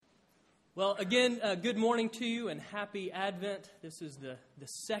Well, again, good morning to you and happy Advent. This is the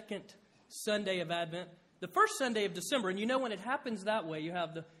second Sunday of Advent, the first Sunday of December. And you know when it happens that way, you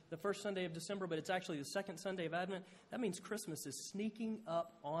have the first Sunday of December, but it's actually the second Sunday of Advent. That means Christmas is sneaking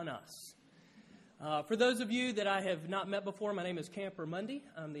up on us. For those of you that I have not met before, my name is Camper Mundy.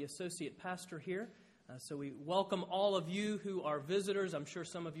 I'm the associate pastor here. So we welcome all of you who are visitors. I'm sure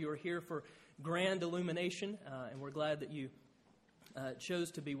some of you are here for grand illumination, and we're glad that you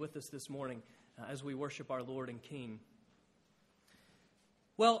chose to be with us this morning as we worship our Lord and King.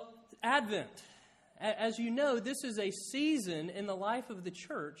 Well, Advent, as you know, this is a season in the life of the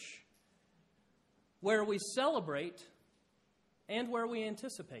church where we celebrate and where we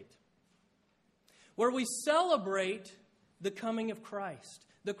anticipate. Where we celebrate the coming of Christ,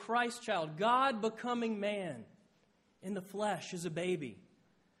 the Christ child, God becoming man in the flesh as a baby,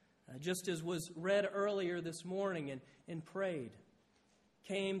 just as was read earlier this morning and prayed.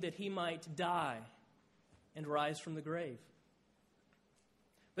 Came that he might die and rise from the grave.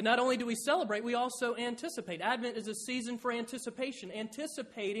 But not only do we celebrate, we also anticipate. Advent is a season for anticipation,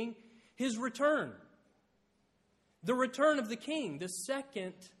 anticipating his return. The return of the King, the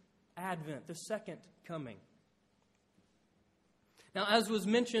second Advent, the second coming. Now, as was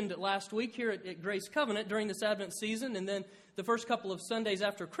mentioned last week here at Grace Covenant during this Advent season, and then the first couple of Sundays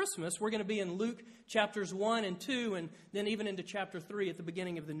after Christmas, we're going to be in Luke chapters 1 and 2, and then even into chapter 3 at the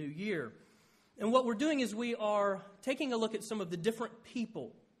beginning of the new year. And what we're doing is we are taking a look at some of the different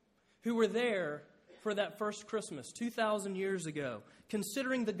people who were there for that first Christmas 2,000 years ago,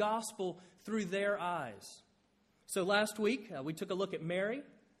 considering the gospel through their eyes. So last week, we took a look at Mary.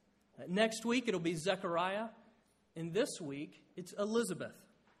 Next week, it'll be Zechariah. And this week, it's Elizabeth.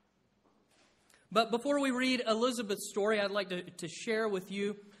 But before we read Elizabeth's story, I'd like to share with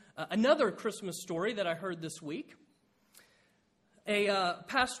you another Christmas story that I heard this week. A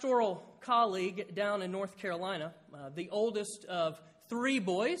pastoral colleague down in North Carolina, the oldest of 3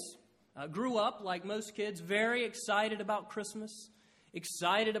 boys, grew up, like most kids, very excited about Christmas,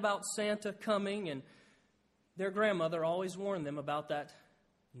 excited about Santa coming, and their grandmother always warned them about that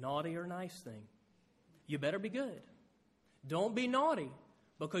naughty or nice thing. You better be good. Don't be naughty,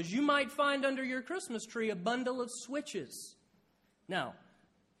 because you might find under your Christmas tree a bundle of switches. Now,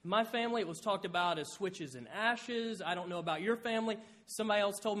 in my family, it was talked about as switches and ashes. I don't know about your family. Somebody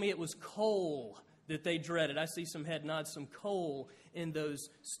else told me it was coal that they dreaded. I see some head nods, some coal in those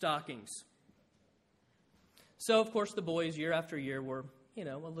stockings. So, of course, the boys, year after year, were,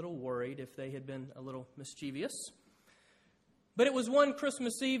 a little worried if they had been a little mischievous. But it was one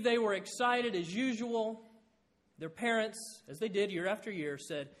Christmas Eve, they were excited as usual. Their parents, as they did year after year,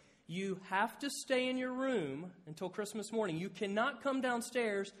 said, you have to stay in your room until Christmas morning. You cannot come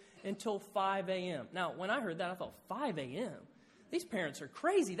downstairs until 5 a.m. Now, when I heard that, I thought, 5 a.m.? These parents are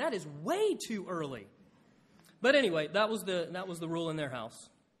crazy. That is way too early. But anyway, that was the rule in their house.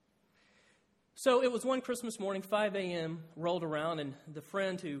 So it was one Christmas morning, 5 a.m. rolled around, and the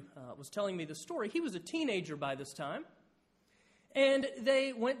friend who was telling me the story, he was a teenager by this time. And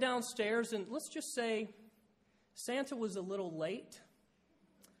they went downstairs, and let's just say Santa was a little late.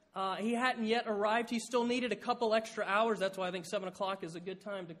 He hadn't yet arrived. He still needed a couple extra hours. That's why I think 7 o'clock is a good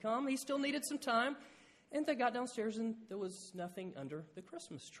time to come. He still needed some time. And they got downstairs, and there was nothing under the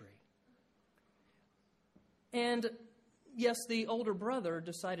Christmas tree. And yes, the older brother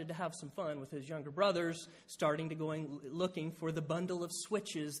decided to have some fun with his younger brothers, starting to going looking for the bundle of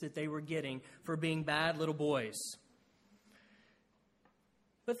switches that they were getting for being bad little boys.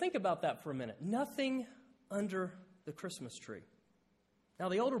 But think about that for a minute. Nothing under the Christmas tree. Now,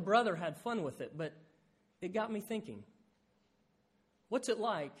 the older brother had fun with it, but it got me thinking. What's it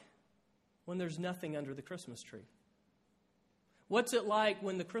like when there's nothing under the Christmas tree? What's it like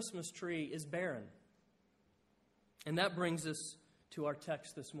when the Christmas tree is barren? And that brings us to our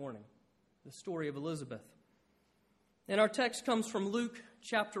text this morning, the story of Elizabeth. And our text comes from Luke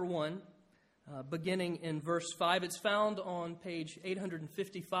chapter 1. Beginning in verse 5. It's found on page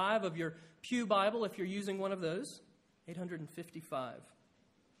 855 of your Pew Bible, if you're using one of those. 855.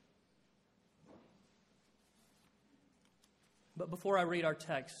 But before I read our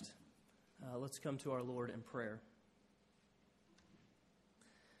text, let's come to our Lord in prayer.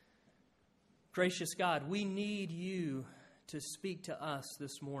 Gracious God, we need you to speak to us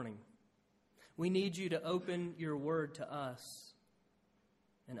this morning. We need you to open your word to us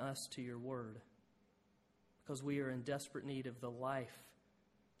and us to your word, because we are in desperate need of the life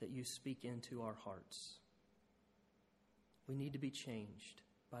that you speak into our hearts. We need to be changed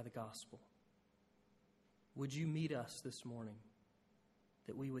by the gospel. Would you meet us this morning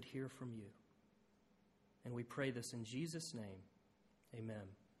that we would hear from you? And we pray this in Jesus' name. Amen.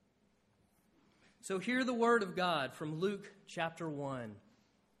 So hear the word of God from Luke chapter 1,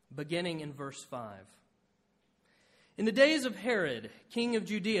 beginning in verse 5. In the days of Herod, king of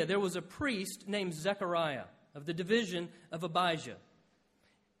Judea, there was a priest named Zechariah of the division of Abijah.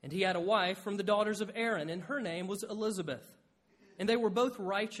 And he had a wife from the daughters of Aaron, and her name was Elizabeth. And they were both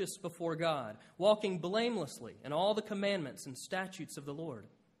righteous before God, walking blamelessly in all the commandments and statutes of the Lord.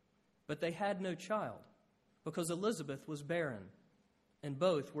 But they had no child, because Elizabeth was barren, and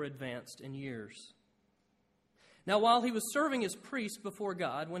both were advanced in years. Now while he was serving as priest before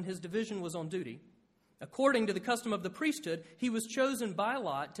God, when his division was on duty, according to the custom of the priesthood, he was chosen by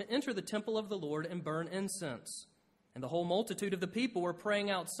lot to enter the temple of the Lord and burn incense. And the whole multitude of the people were praying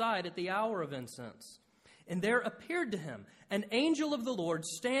outside at the hour of incense. And there appeared to him an angel of the Lord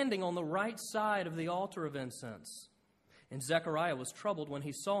standing on the right side of the altar of incense. And Zechariah was troubled when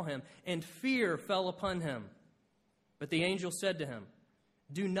he saw him, and fear fell upon him. But the angel said to him,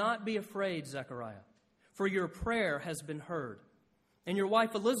 "Do not be afraid, Zechariah, for your prayer has been heard. And your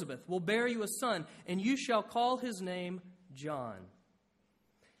wife Elizabeth will bear you a son, and you shall call his name John.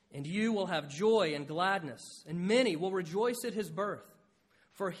 And you will have joy and gladness, and many will rejoice at his birth,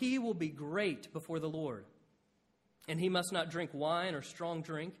 for he will be great before the Lord. And he must not drink wine or strong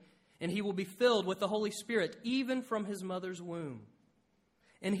drink, and he will be filled with the Holy Spirit, even from his mother's womb.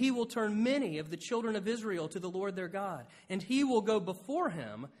 And he will turn many of the children of Israel to the Lord their God, and he will go before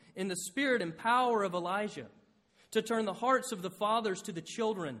him in the spirit and power of Elijah, to turn the hearts of the fathers to the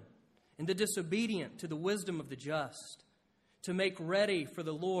children, and the disobedient to the wisdom of the just, to make ready for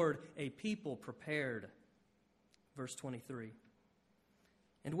the Lord a people prepared." Verse 23.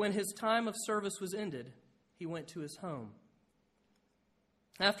 And when his time of service was ended, he went to his home.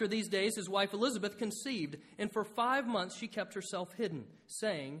 After these days, his wife Elizabeth conceived, and for 5 months she kept herself hidden,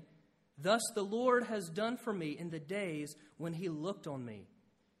 saying, "Thus the Lord has done for me in the days when he looked on me,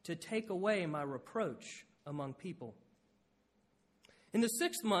 to take away my reproach among people." In the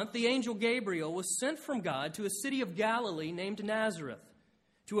 6th month, the angel Gabriel was sent from God to a city of Galilee named Nazareth,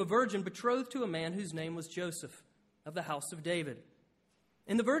 to a virgin betrothed to a man whose name was Joseph, of the house of David.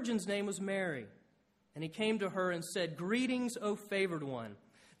 And the virgin's name was Mary. And he came to her and said, "Greetings, O favored one,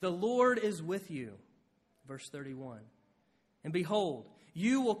 the Lord is with you." Verse 31. "And behold,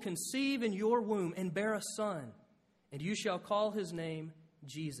 you will conceive in your womb and bear a son, and you shall call his name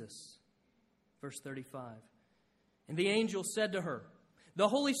Jesus." Verse 35. And the angel said to her, "The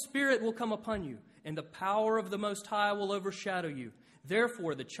Holy Spirit will come upon you, and the power of the Most High will overshadow you.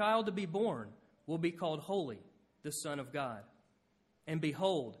 Therefore, the child to be born will be called Holy, the Son of God. And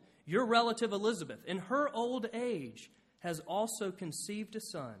behold, your relative Elizabeth, in her old age, has also conceived a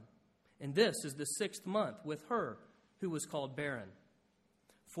son. And this is the 6th month with her who was called barren.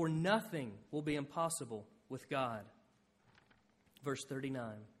 For nothing will be impossible with God." Verse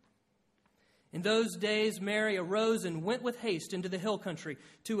 39. In those days, Mary arose and went with haste into the hill country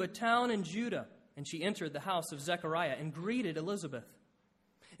to a town in Judah, and she entered the house of Zechariah and greeted Elizabeth.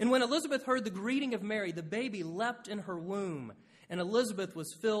 And when Elizabeth heard the greeting of Mary, the baby leapt in her womb, and Elizabeth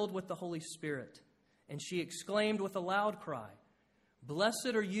was filled with the Holy Spirit. And she exclaimed with a loud cry,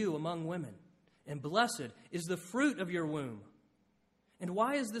 "Blessed are you among women, and blessed is the fruit of your womb. And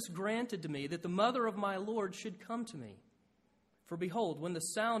why is this granted to me, that the mother of my Lord should come to me? For behold, when the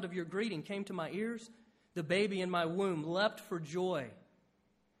sound of your greeting came to my ears, the baby in my womb leapt for joy.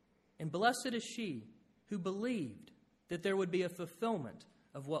 And blessed is she who believed that there would be a fulfillment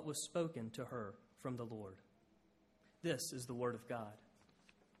of what was spoken to her from the Lord." This is the word of God.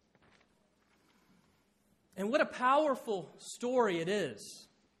 And what a powerful story it is.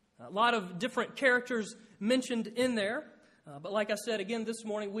 A lot of different characters mentioned in there. But like I said, again, this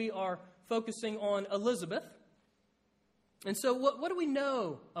morning we are focusing on Elizabeth. And so what do we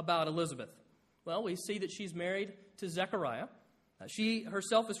know about Elizabeth? Well, we see that she's married to Zechariah. She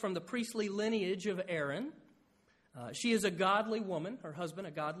herself is from the priestly lineage of Aaron. She is a godly woman, her husband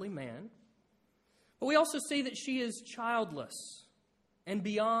a godly man. But we also see that she is childless and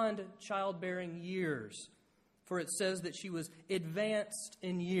beyond childbearing years. For it says that she was advanced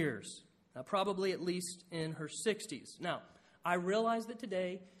in years, probably at least in her 60s. Now, I realize that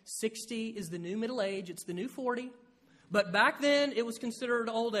today 60 is the new middle age, it's the new 40. But back then, it was considered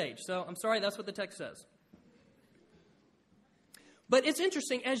old age. So I'm sorry, that's what the text says. But it's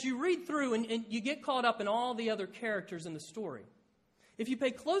interesting, as you read through and you get caught up in all the other characters in the story, if you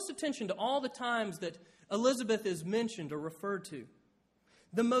pay close attention to all the times that Elizabeth is mentioned or referred to,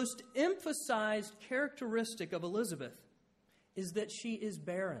 the most emphasized characteristic of Elizabeth is that she is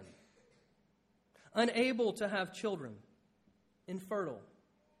barren, unable to have children, infertile.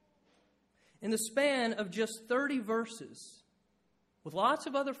 In the span of just 30 verses, with lots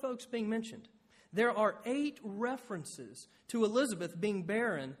of other folks being mentioned, there are 8 references to Elizabeth being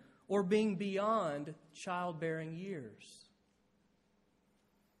barren or being beyond childbearing years.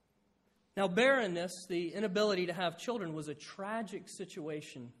 Now, barrenness, the inability to have children, was a tragic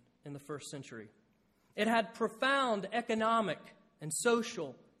situation in the first century. It had profound economic and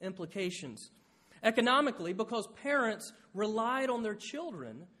social implications. Economically, because parents relied on their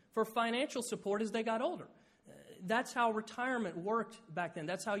children for financial support as they got older. That's how retirement worked back then.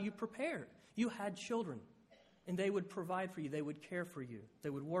 That's how you prepared. You had children, and they would provide for you. They would care for you. They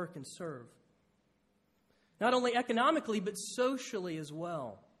would work and serve. Not only economically, but socially as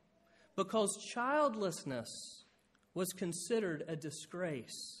well, because childlessness was considered a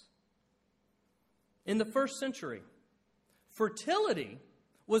disgrace. In the first century, fertility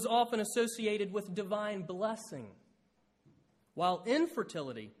was often associated with divine blessing, while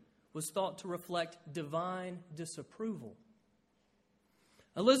infertility was thought to reflect divine disapproval.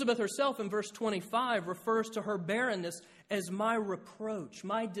 Elizabeth herself in verse 25 refers to her barrenness as my reproach,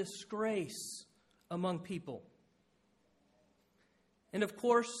 my disgrace among people. And of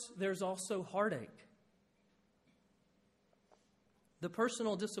course, there's also heartache. The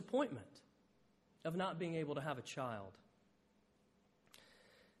personal disappointment of not being able to have a child.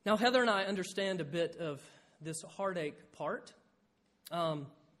 Now, Heather and I understand a bit of this heartache part.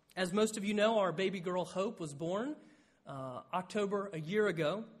 As most of you know, our baby girl Hope was born October a year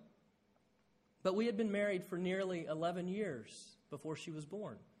ago, but we had been married for nearly 11 years before she was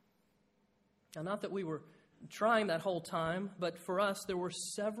born. Now, not that we were trying that whole time, but for us, there were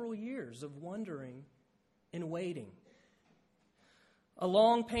several years of wondering and waiting. A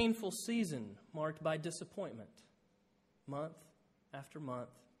long, painful season marked by disappointment, month after month,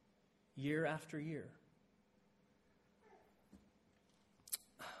 year after year.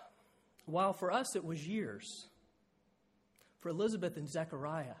 While for us it was years, for Elizabeth and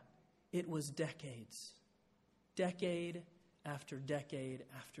Zechariah, it was decades. Decade after decade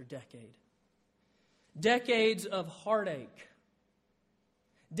after decade. Decades of heartache.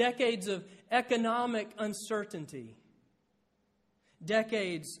 Decades of economic uncertainty.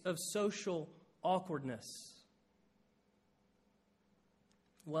 Decades of social awkwardness.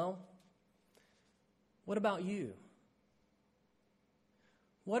 Well, what about you?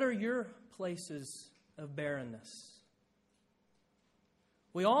 What are your places of barrenness?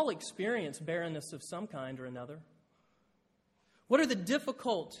 We all experience barrenness of some kind or another. What are the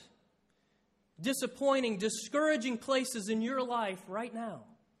difficult, disappointing, discouraging places in your life right now?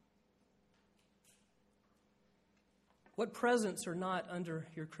 What presents are not under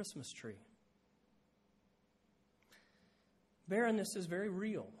your Christmas tree? Barrenness is very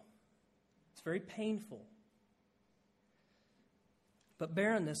real. It's very painful. But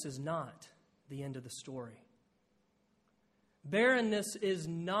barrenness is not the end of the story. Barrenness is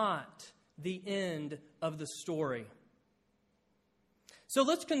not the end of the story. So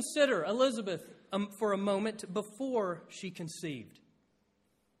let's consider Elizabeth for a moment before she conceived.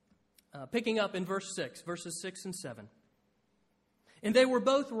 Picking up in verse 6, verses 6 and 7. And they were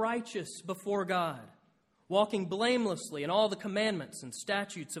both righteous before God, walking blamelessly in all the commandments and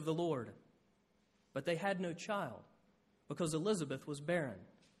statutes of the Lord. But they had no child, because Elizabeth was barren,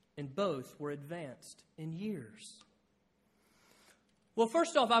 and both were advanced in years. Well,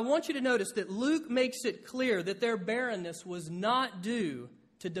 first off, I want you to notice that Luke makes it clear that their barrenness was not due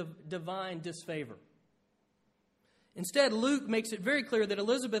to divine disfavor. Instead, Luke makes it very clear that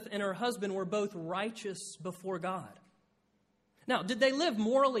Elizabeth and her husband were both righteous before God. Now, did they live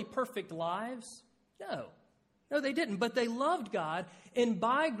morally perfect lives? No. No, they didn't. But they loved God and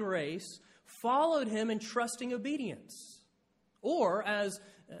by grace followed Him in trusting obedience. Or, as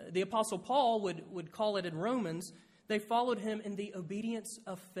the Apostle Paul would call it in Romans, they followed Him in the obedience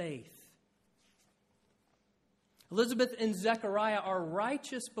of faith. Elizabeth and Zechariah are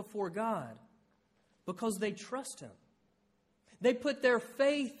righteous before God because they trust Him. They put their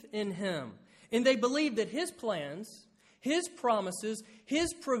faith in Him. And they believe that His plans, His promises,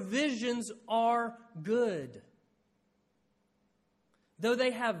 His provisions are good. Though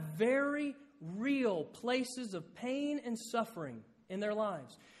they have very real places of pain and suffering in their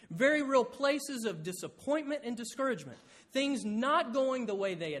lives. Very real places of disappointment and discouragement. Things not going the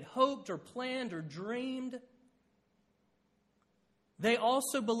way they had hoped or planned or dreamed. They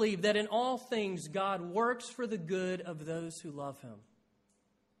also believe that in all things God works for the good of those who love Him.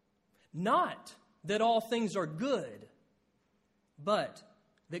 Not that all things are good, but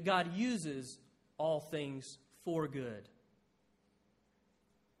that God uses all things for good.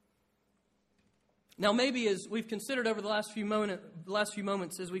 Now, maybe as we've considered over the last few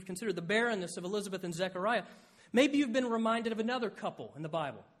moments, as we've considered the barrenness of Elizabeth and Zechariah, maybe you've been reminded of another couple in the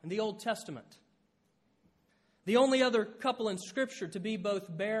Bible, in the Old Testament, The only other couple in Scripture to be both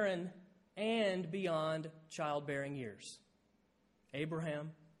barren and beyond childbearing years.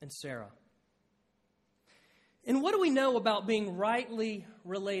 Abraham and Sarah. And what do we know about being rightly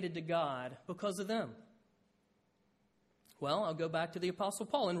related to God because of them? Well, I'll go back to the Apostle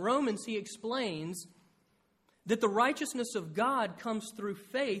Paul. In Romans, he explains that the righteousness of God comes through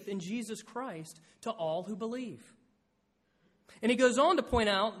faith in Jesus Christ to all who believe. And he goes on to point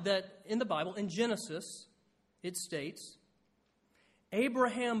out that in the Bible, in Genesis, it states,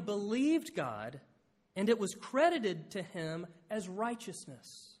 Abraham believed God, and it was credited to him as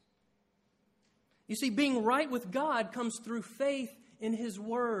righteousness. You see, being right with God comes through faith in His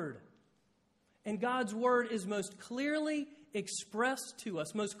Word. And God's Word is most clearly expressed to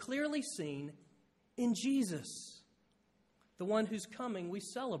us, most clearly seen in Jesus, the one whose coming we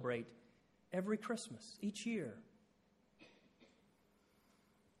celebrate every Christmas, each year.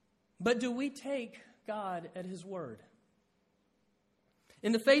 But do we take God at His word?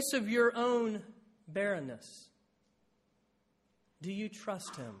 In the face of your own barrenness, do you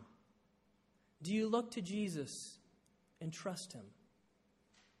trust Him? Do you look to Jesus and trust Him?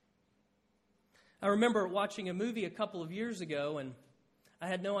 I remember watching a movie a couple of years ago, and I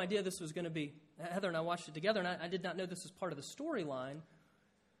had no idea this was going to be... Heather and I watched it together, and I did not know this was part of the storyline.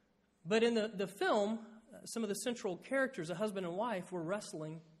 But in the film, some of the central characters, a husband and wife, were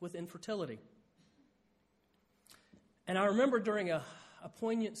wrestling with infertility. And I remember during a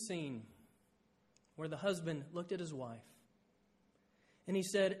poignant scene where the husband looked at his wife, and he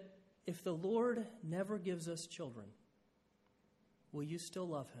said, "If the Lord never gives us children, will you still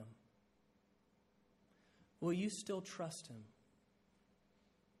love Him? Will you still trust Him?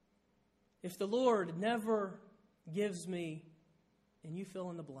 If the Lord never gives me," and you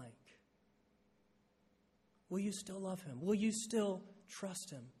fill in the blank, will you still love Him? Will you still trust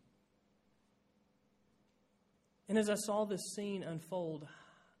Him? And as I saw this scene unfold,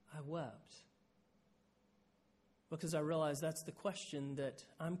 I wept. Because I realized that's the question that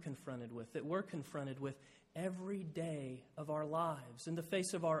I'm confronted with, that we're confronted with every day of our lives in the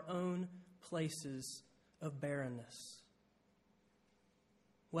face of our own places of barrenness.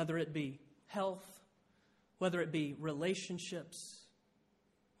 Whether it be health, whether it be relationships,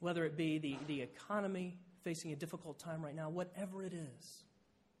 whether it be the economy facing a difficult time right now, whatever it is.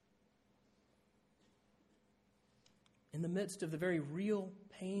 In the midst of the very real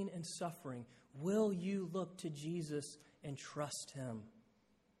pain and suffering, will you look to Jesus and trust Him?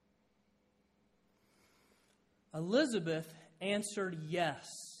 Elizabeth answered yes.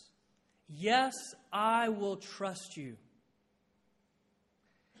 Yes, I will trust you.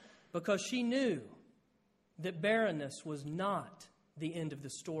 Because she knew that barrenness was not the end of the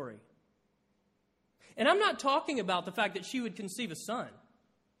story. And I'm not talking about the fact that she would conceive a son.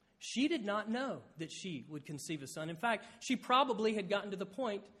 She did not know that she would conceive a son. In fact, she probably had gotten to the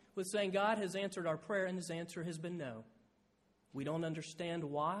point with saying, God has answered our prayer, and His answer has been no. We don't understand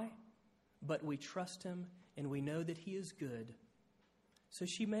why, but we trust Him, and we know that He is good. So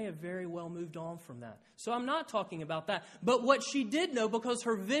she may have very well moved on from that. So I'm not talking about that. But what she did know, because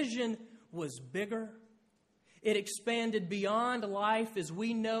her vision was bigger, it expanded beyond life as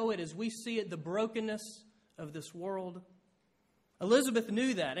we know it, as we see it, the brokenness of this world. Elizabeth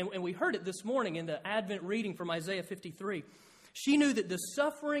knew that, and we heard it this morning in the Advent reading from Isaiah 53. She knew that the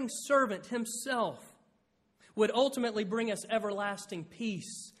suffering servant Himself would ultimately bring us everlasting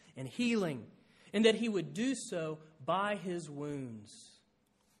peace and healing, and that He would do so by His wounds.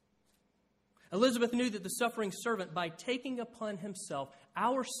 Elizabeth knew that the suffering servant, by taking upon Himself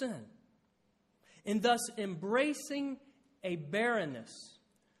our sin, and thus embracing a barrenness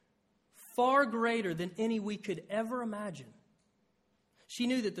far greater than any we could ever imagine, she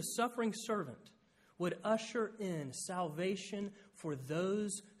knew that the suffering servant would usher in salvation for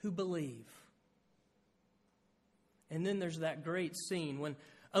those who believe. And then there's that great scene when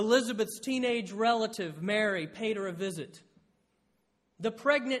Elizabeth's teenage relative, Mary, paid her a visit. The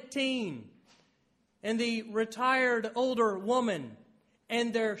pregnant teen and the retired older woman,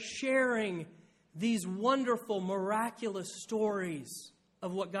 and they're sharing these wonderful, miraculous stories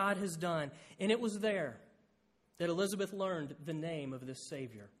of what God has done. And it was there that Elizabeth learned the name of this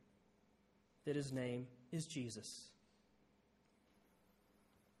Savior, that His name is Jesus.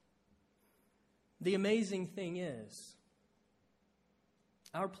 The amazing thing is,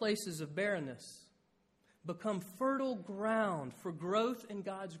 our places of barrenness become fertile ground for growth in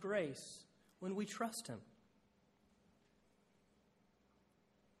God's grace when we trust Him.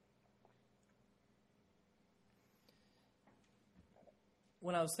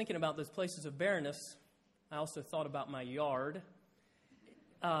 When I was thinking about those places of barrenness, I also thought about my yard.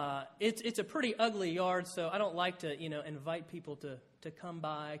 it's a pretty ugly yard, so I don't like to, invite people to come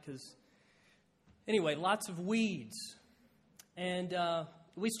by because, anyway, lots of weeds. And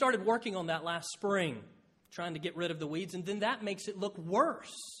we started working on that last spring, trying to get rid of the weeds, and then that makes it look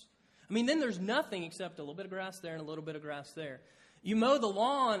worse. I mean, then there's nothing except a little bit of grass there and a little bit of grass there. You mow the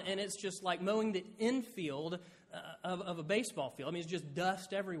lawn, and it's just like mowing the infield of a baseball field. I mean, it's just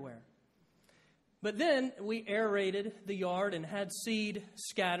dust everywhere. But then we aerated the yard and had seed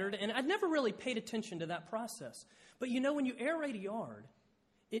scattered, and I'd never really paid attention to that process. But when you aerate a yard,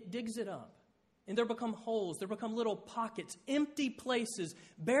 it digs it up, and there become holes, there become little pockets, empty places,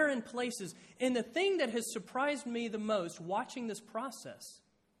 barren places. And the thing that has surprised me the most watching this process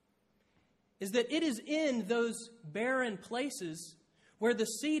is that it is in those barren places where the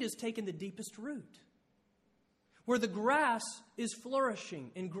seed has taken the deepest root, where the grass is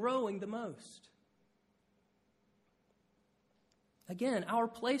flourishing and growing the most. Again, our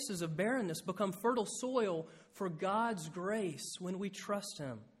places of barrenness become fertile soil for God's grace when we trust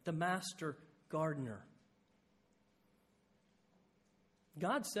Him, the master gardener.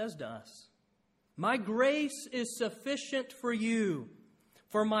 God says to us, "My grace is sufficient for you,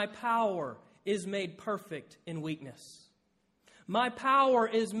 for my power is made perfect in weakness. My power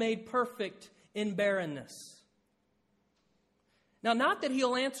is made perfect in barrenness." Now, not that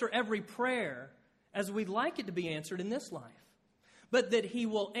He'll answer every prayer as we'd like it to be answered in this life, but that He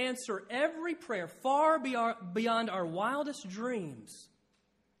will answer every prayer far beyond our wildest dreams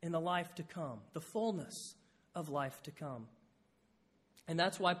in the life to come, the fullness of life to come. And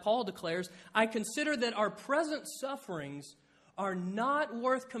that's why Paul declares, "I consider that our present sufferings are not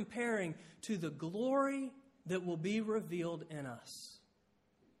worth comparing to the glory that will be revealed in us."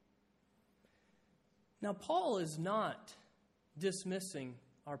 Now, Paul is not dismissing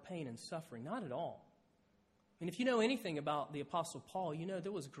our pain and suffering, not at all. And if you know anything about the Apostle Paul, you know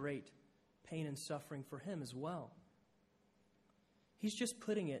there was great pain and suffering for him as well. He's just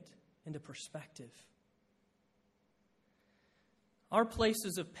putting it into perspective. Our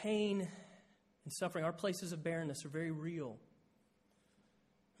places of pain and suffering, our places of barrenness are very real.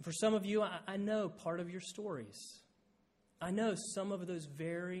 And for some of you, I know part of your stories. I know some of those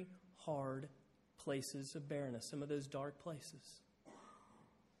very hard places of barrenness, some of those dark places.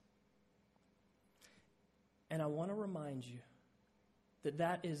 And I want to remind you that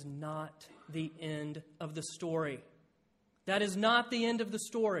that is not the end of the story. That is not the end of the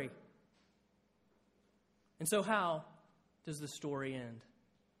story. And so how does the story end?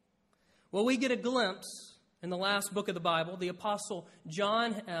 Well, we get a glimpse in the last book of the Bible, the Apostle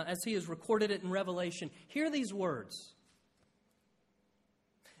John, as he has recorded it in Revelation. Hear these words.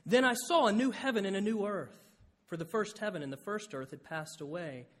 "Then I saw a new heaven and a new earth, for the first heaven and the first earth had passed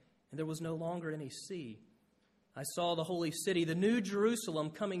away, and there was no longer any sea. I saw the holy city, the new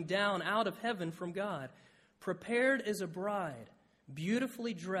Jerusalem, coming down out of heaven from God, prepared as a bride,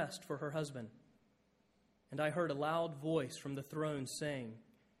 beautifully dressed for her husband. And I heard a loud voice from the throne saying,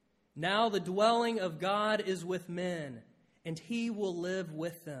 'Now the dwelling of God is with men, and He will live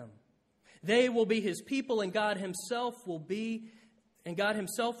with them. They will be His people, and God Himself will be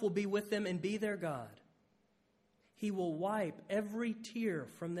with them and be their God. He will wipe every tear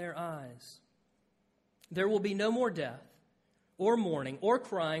from their eyes. There will be no more death, or mourning, or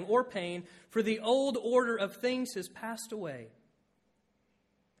crying, or pain, for the old order of things has passed away.'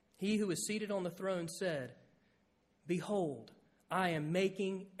 He who is seated on the throne said, 'Behold, I am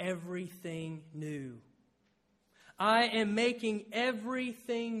making everything new. I am making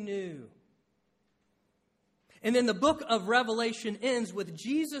everything new.'" And then the book of Revelation ends with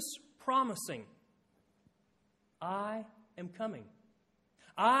Jesus promising, "I am coming.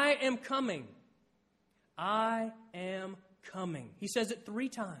 I am coming. I am coming." He says it 3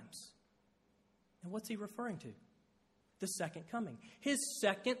 times. And what's he referring to? The second coming. His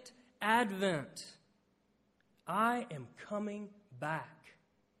second advent. I am coming back.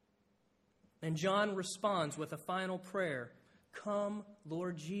 And John responds with a final prayer. "Come,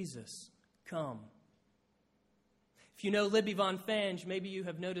 Lord Jesus, come." If you know Libby Von Fange, maybe you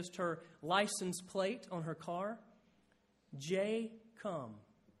have noticed her license plate on her car. J, come.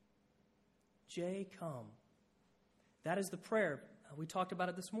 J, come. That is the prayer. We talked about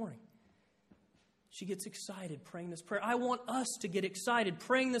it this morning. She gets excited praying this prayer. I want us to get excited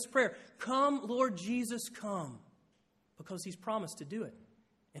praying this prayer. "Come, Lord Jesus, come." Because He's promised to do it.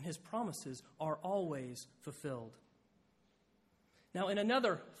 And His promises are always fulfilled. Now, in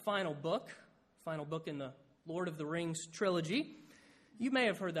another final book in the Lord of the Rings trilogy, you may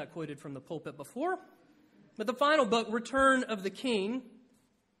have heard that quoted from the pulpit before, but the final book, Return of the King,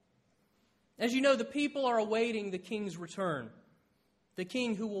 as you know, the people are awaiting the king's return. the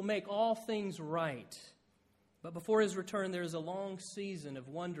King who will make all things right. But before His return, there is a long season of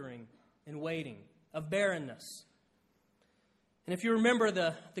wondering and waiting, of barrenness. And if you remember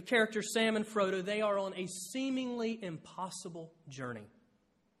the characters Sam and Frodo, they are on a seemingly impossible journey.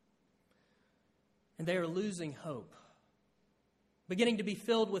 And they are losing hope, beginning to be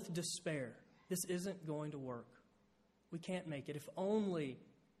filled with despair. This isn't going to work. We can't make it. If only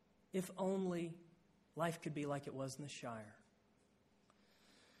life could be like it was in the Shire.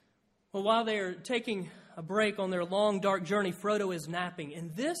 Well, while they are taking a break on their long, dark journey, Frodo is napping.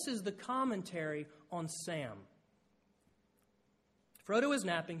 And this is the commentary on Sam. Frodo is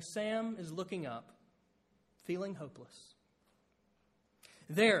napping. Sam is looking up, feeling hopeless.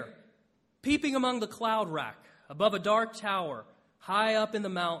 There, peeping among the cloud rack, above a dark tower, high up in the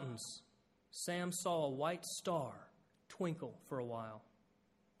mountains, Sam saw a white star twinkle for a while.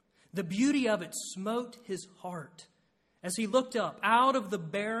 The beauty of it smote his heart as he looked up out of the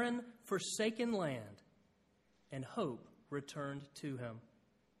barren, forsaken land, and hope returned to him.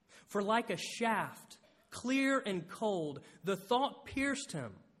 For like a shaft, clear and cold, the thought pierced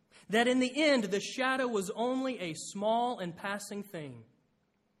him that in the end the shadow was only a small and passing thing.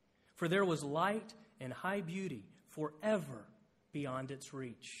 For there was light and high beauty forever beyond its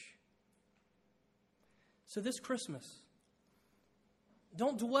reach. So this Christmas,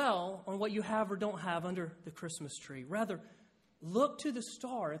 don't dwell on what you have or don't have under the Christmas tree. Rather, look to the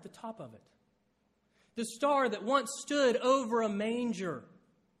star at the top of it. The star that once stood over a manger,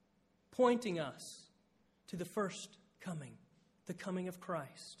 pointing us to the first coming, the coming of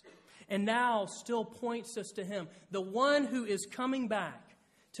Christ. And now still points us to Him, the one who is coming back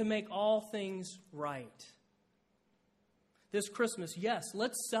to make all things right. This Christmas, yes,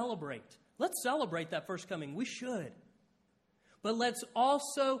 let's celebrate. Let's celebrate that first coming. We should. But let's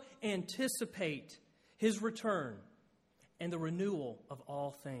also anticipate His return and the renewal of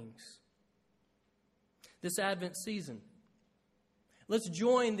all things. This Advent season, let's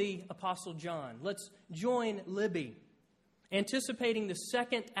join the Apostle John. Let's join Libby, anticipating the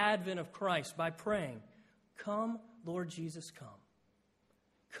second advent of Christ by praying, "Come, Lord Jesus, come.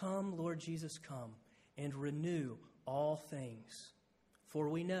 Come, Lord Jesus, come, and renew all things. For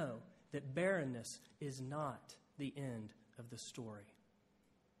we know that barrenness is not the end of the story."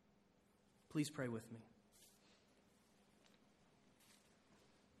 Please pray with me.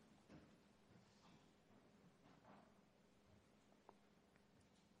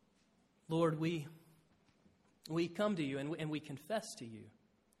 Lord, we come to you and we confess to you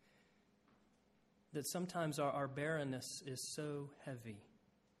that sometimes our barrenness is so heavy.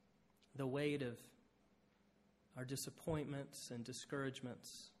 The weight of our disappointments and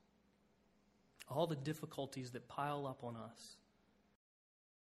discouragements, all the difficulties that pile up on us.